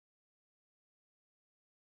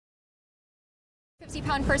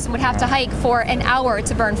60-pound person would have to hike for an hour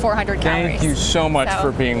to burn 400 calories. Thank you so much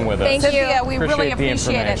for being with us. Thank you. Yeah, we really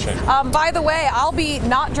appreciate it. By the way, I'll be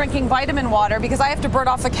not drinking vitamin water because I have to burn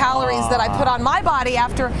off the calories that I put on my body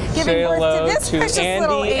after giving birth to this precious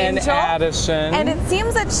little angel. And Addison. And it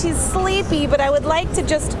seems that she's sleepy, but I would like to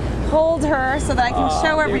just hold her so that I can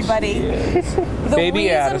show everybody. The Baby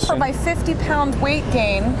reason Addison. for my 50-pound weight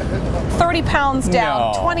gain, 30 pounds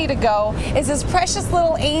down, 20 to go, is this precious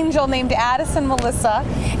little angel named Addison Melissa.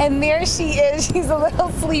 And there she is. She's a little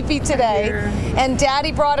sleepy today. And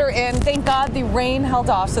Daddy brought her in. Thank God the rain held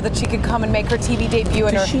off so that she could come and make her TV debut.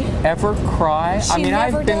 Does she ever cry? I mean,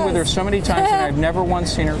 I've been with her so many times and I've never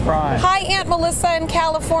once seen her cry. Hi, Aunt Melissa in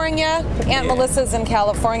California. Aunt Melissa's in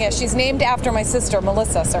California. She's named after my sister,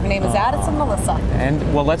 Melissa, so her name is Addison Melissa.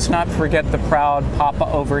 And, well, let's not forget the proud Papa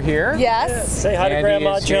over here. Yes. Yeah. Say hi to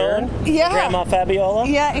Grandma Joan. Yeah. Grandma Fabiola.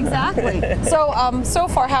 Yeah, exactly. So, so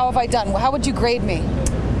far, how have I done? How would you grade me?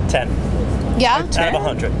 10. Yeah? Out of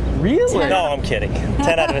 100. Really? No, I'm kidding.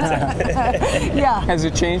 10 out of 10. Yeah. Has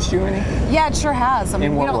it changed you any? Yeah, it sure has. I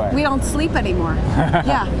mean, In what way? we don't sleep anymore.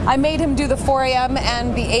 Yeah. I made him do the 4 a.m.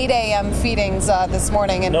 and the 8 a.m. feedings this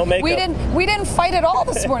morning. And no makeup. We didn't fight at all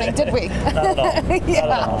this morning, did we? Not at all. Yeah.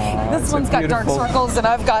 Not at all. This one's got dark circles and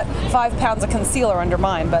I've got 5 pounds of concealer under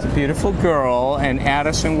mine. But beautiful girl. And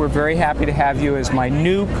Addison, we're very happy to have you as my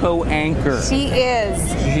new co-anchor. She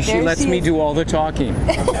is. She lets me do all the talking.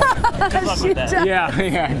 Good luck with that.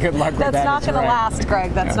 Yeah, good luck with that. That's not going to last,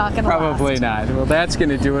 Greg. That's not going to last. Probably not. Well, that's going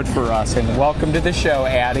to do it for us. And welcome to the show,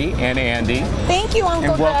 Addie and Andy. Thank you, Uncle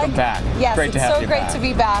Greg. And welcome Greg. back. Yes, great to have it's so you great back. to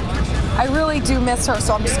be back. I really do miss her,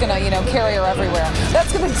 so I'm just going to, carry her everywhere.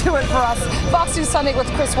 That's going to do it for us. Fox News Sunday with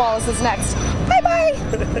Chris Wallace is next. Bye-bye.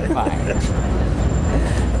 Bye.